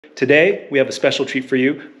Today, we have a special treat for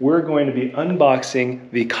you. We're going to be unboxing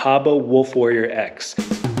the Kaabo Wolf Warrior X.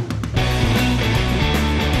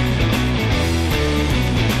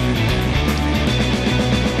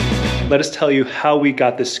 Let us tell you how we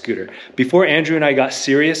got this scooter. Before Andrew and I got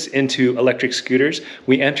serious into electric scooters,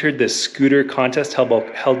 we entered this scooter contest held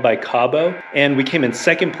by Kaabo, and we came in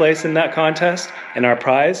second place in that contest, and our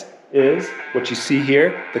prize is what you see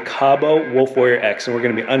here, the Kaabo Wolf Warrior X, and we're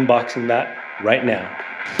gonna be unboxing that right now.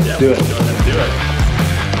 Yeah, do it. Go ahead and do it.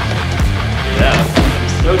 Yeah, I'm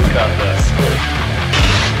stoked about this.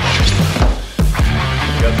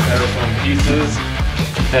 We got styrofoam pieces,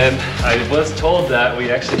 and I was told that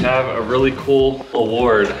we actually have a really cool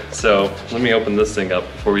award. So let me open this thing up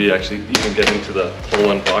before we actually even get into the whole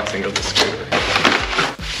unboxing of the scooter.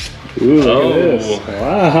 Ooh, look at this.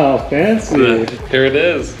 Wow, fancy. Here it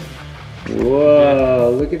is.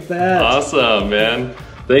 Whoa, look at that. Awesome, man.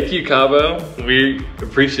 Thank you, Kaabo. We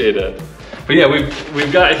appreciate it. But yeah,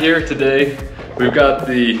 we've got here today, we've got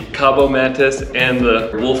the Kaabo Mantis and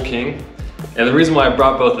the Wolf King. And the reason why I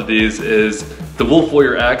brought both of these is the Wolf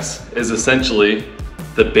Warrior X is essentially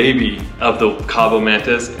the baby of the Kaabo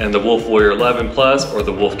Mantis and the Wolf Warrior 11 Plus or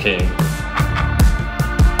the Wolf King.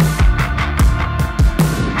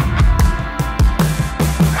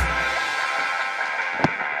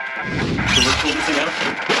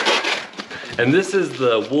 And this is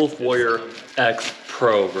the Wolf Warrior X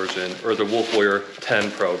Pro version, or the Wolf Warrior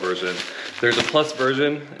 10 Pro version. There's a Plus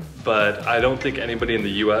version, but I don't think anybody in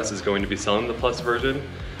the US is going to be selling the Plus version.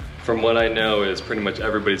 From what I know is pretty much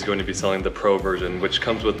everybody's going to be selling the Pro version, which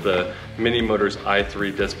comes with the Mini Motors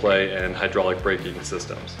i3 display and hydraulic braking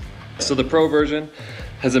systems. So the Pro version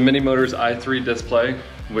has a Mini Motors i3 display,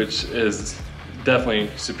 which is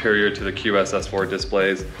definitely superior to the QS-S4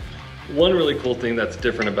 displays. One really cool thing that's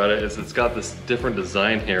different about it is it's got this different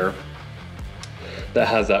design here that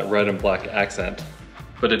has that red and black accent.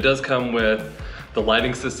 But it does come with the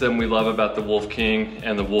lighting system we love about the Wolf King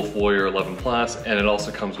and the Wolf Warrior 11 Plus, and it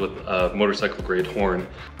also comes with a motorcycle grade horn.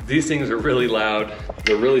 These things are really loud,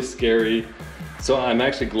 they're really scary, so I'm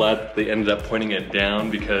actually glad that they ended up pointing it down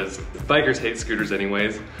because bikers hate scooters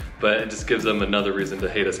anyways, but it just gives them another reason to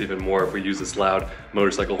hate us even more if we use this loud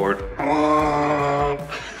motorcycle horn.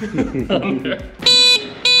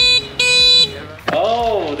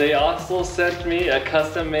 Oh, they also sent me a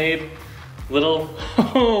custom-made little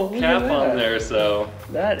cap on there, so.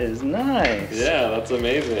 That is nice. Yeah, that's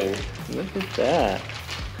amazing. Look at that.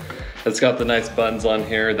 It's got the nice buttons on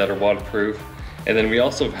here that are waterproof. And then we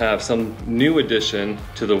also have some new addition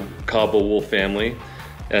to the Kaabo Wolf family.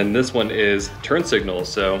 And this one is turn signals.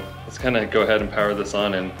 So let's kind of go ahead and power this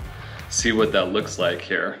on and see what that looks like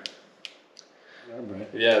here.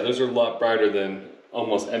 Yeah, those are a lot brighter than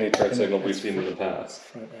almost any turn signal we've seen in the past.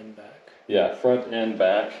 Front and back. Yeah, front and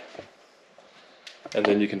back. And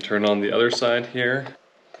then you can turn on the other side here.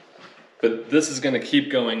 But this is gonna keep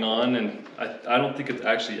going on, and I don't think it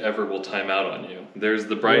actually ever will time out on you. There's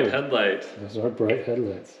the bright headlight. Those are bright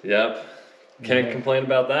headlights. Yep, can't complain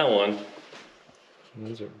about that one.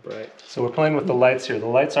 Those are bright. So we're playing with the lights here. The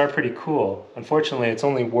lights are pretty cool. Unfortunately, it's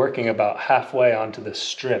only working about halfway onto the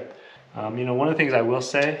strip. You know, one of the things I will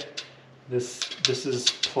say, this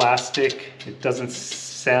is plastic. It doesn't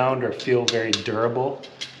sound or feel very durable.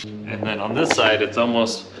 And then on this side, it's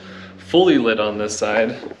almost fully lit on this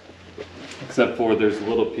side, except for there's a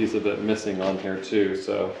little piece of it missing on here too.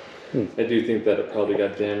 So I do think that it probably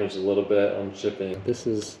got damaged a little bit on shipping. This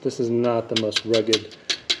is not the most rugged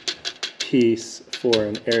piece for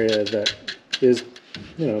an area that is,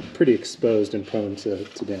 you know, pretty exposed and prone to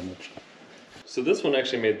damage. So this one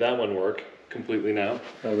actually made that one work completely now.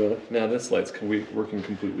 Oh, really? Now this light's working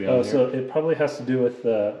completely on here. here. So it probably has to do with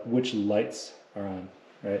which lights are on,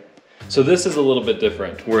 right? So this is a little bit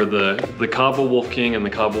different, where the Kaabo Wolf King and the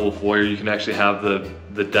Kaabo Wolf Warrior, you can actually have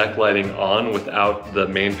the deck lighting on without the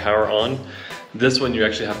main power on. This one you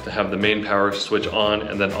actually have to have the main power switch on,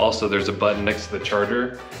 and then also there's a button next to the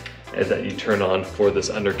charger that you turn on for this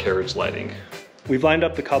undercarriage lighting. We've lined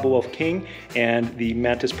up the Kaabo Wolf King and the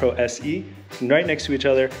Mantis Pro SE right next to each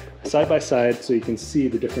other, side by side, so you can see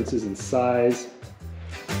the differences in size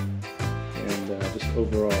and just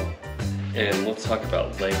overall. And let's talk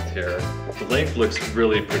about length here. The length looks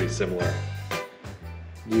really pretty similar.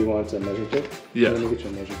 Do you want a measure tape? Yeah. Let me get you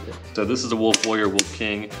a measure tape. So this is a Wolf Warrior Wolf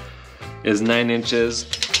King. Is 9 inches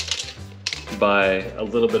by a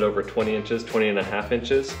little bit over 20 inches, 20.5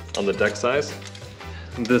 inches on the deck size.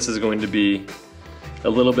 This is going to be a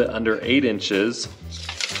little bit under 8 inches.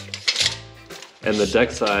 And the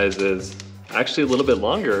deck size is actually a little bit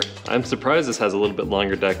longer. I'm surprised this has a little bit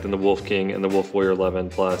longer deck than the Wolf King and the Wolf Warrior 11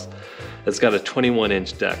 Plus. It's got a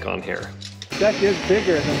 21-inch deck on here. Deck is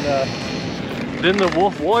bigger than the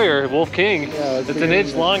Wolf Warrior, Wolf King. Yeah, it's an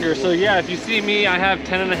inch longer. So yeah, if you see me, I have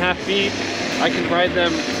 10.5 feet. I can ride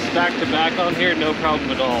them back to back on here, no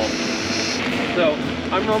problem at all. So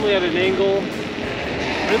I'm normally at an angle,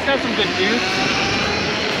 but it's got some good juice.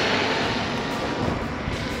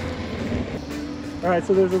 All right,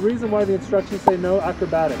 so there's a reason why the instructions say no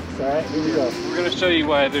acrobatics. All right, here we go. We're gonna show you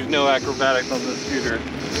why there's no acrobatics on this scooter.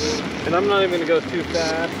 And I'm not even gonna go too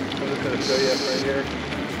fast. I'm just gonna show you right here.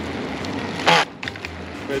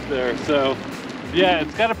 Right there. So yeah,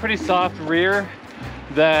 it's got a pretty soft rear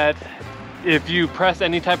that if you press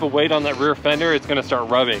any type of weight on that rear fender, it's gonna start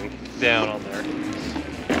rubbing down on there.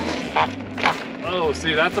 Oh,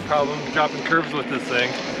 see, that's a problem, dropping curves with this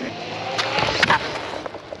thing.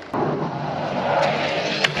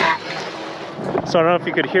 So I don't know if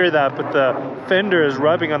you could hear that, but the fender is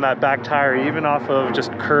rubbing on that back tire even off of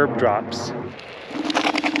just curb drops.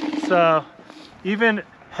 So even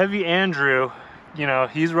heavy Andrew, you know,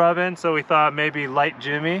 he's rubbing, so we thought maybe light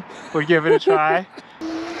Jimmy would give it a try.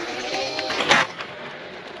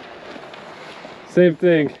 Same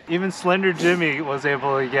thing. Even slender Jimmy was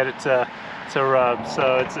able to get it to rub.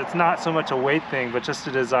 So it's not so much a weight thing, but just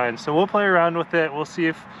a design. So we'll play around with it. We'll see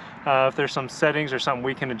if there's some settings or something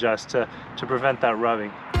we can adjust to prevent that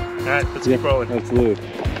rubbing. All right, let's keep rolling. Absolutely.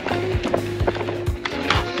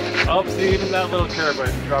 Oh, see, even that little curve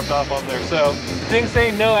I dropped off on there. So the thing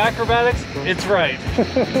saying no acrobatics, it's right.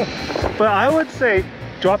 But I would say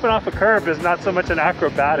dropping off a curb is not so much an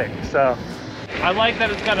acrobatic. So I like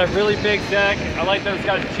that it's got a really big deck. I like that it's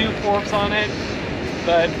got 2 forks on it.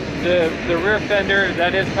 But the rear fender,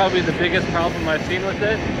 that is probably the biggest problem I've seen with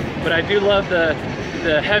it. But I do love the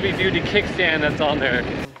heavy duty kickstand that's on there.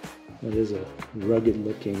 That is a rugged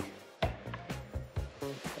looking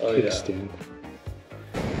kickstand.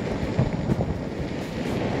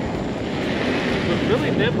 It's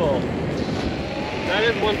really nimble. That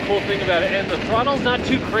is one cool thing about it. And the throttle's not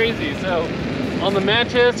too crazy. So on the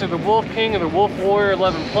Mantis or the Wolf King or the Wolf Warrior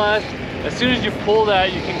 11 Plus, as soon as you pull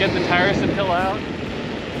that, you can get the tires to fill out.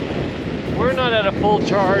 We're not at a full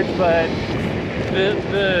charge, but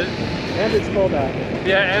and it's cold out.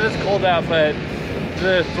 Yeah, and it's cold out, but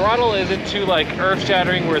the throttle isn't too like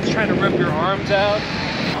earth-shattering where it's trying to rip your arms out.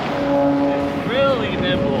 It's really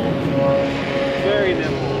nimble, very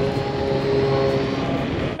nimble.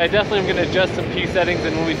 I definitely am going to adjust some P settings,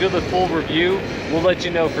 and when we do the full review, we'll let you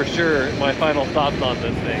know for sure my final thoughts on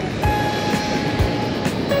this thing.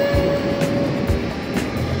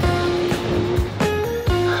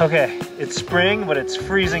 Okay, it's spring, but it's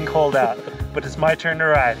freezing cold out. But it's my turn to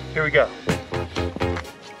ride. Here we go.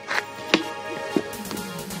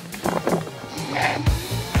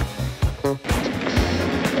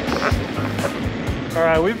 All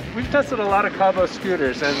right, we've tested a lot of Kaabo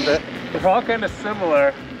scooters, and they're all kind of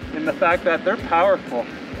similar in the fact that they're powerful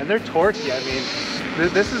and they're torquey. I mean,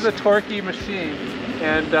 this is a torquey machine,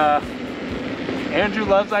 and Andrew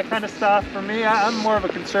loves that kind of stuff. For me, I'm more of a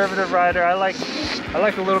conservative rider. I like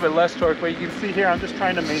a little bit less torque, but you can see here I'm just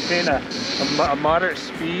trying to maintain a moderate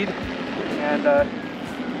speed, and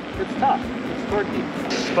it's tough, it's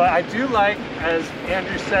torquey. But I do like, as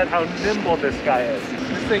Andrew said, how nimble this guy is.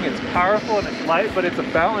 This thing is powerful and it's light, but it's a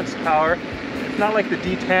balanced power. It's not like the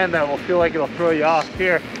D10 that will feel like it'll throw you off.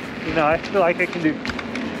 Here, you know, I feel like I can do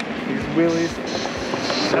these wheelies.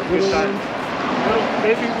 Little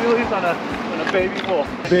baby wheelies on a baby wolf.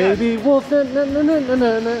 Baby wolf, na na na na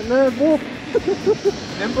na na na wolf.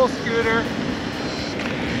 Nimble scooter.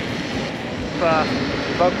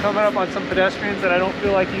 If I'm coming up on some pedestrians that I don't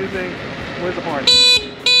feel like using, where's the horn?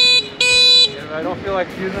 If I don't feel like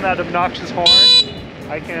using that obnoxious horn,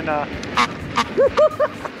 I can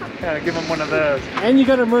kind of give them one of those. And you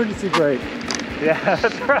got emergency brake. Yeah,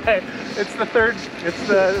 that's right. It's the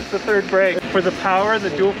third brake. For the power, the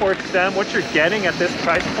dual fork stem, what you're getting at this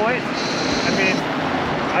price point, I mean,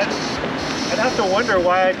 I'd have to wonder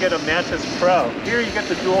why I'd get a Mantis Pro. Here you get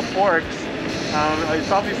the dual forks.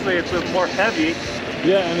 It's more heavy.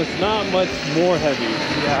 Yeah, and it's not much more heavy.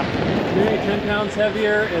 Yeah. Maybe 10 pounds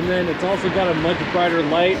heavier, and then it's also got a much brighter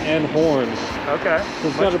light and horn. Okay. So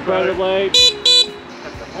it's got a brighter light.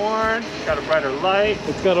 Got the horn, got a brighter light.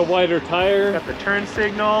 It's got a wider tire. Got the turn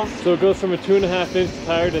signals. So it goes from a 2.5-inch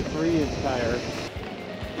tire to 3-inch tire.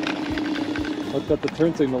 I've got the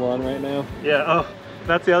turn signal on right now. Yeah, oh,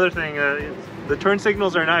 that's the other thing. The turn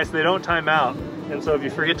signals are nice. They don't time out. And so if you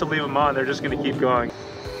forget to leave them on, they're just going to keep going.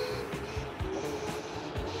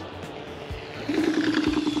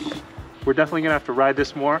 We're definitely going to have to ride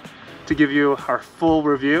this more to give you our full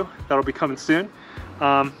review. That'll be coming soon.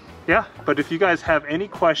 Yeah, yeah, but if you guys have any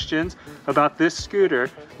questions about this scooter,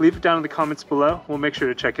 leave it down in the comments below. We'll make sure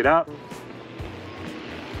to check it out.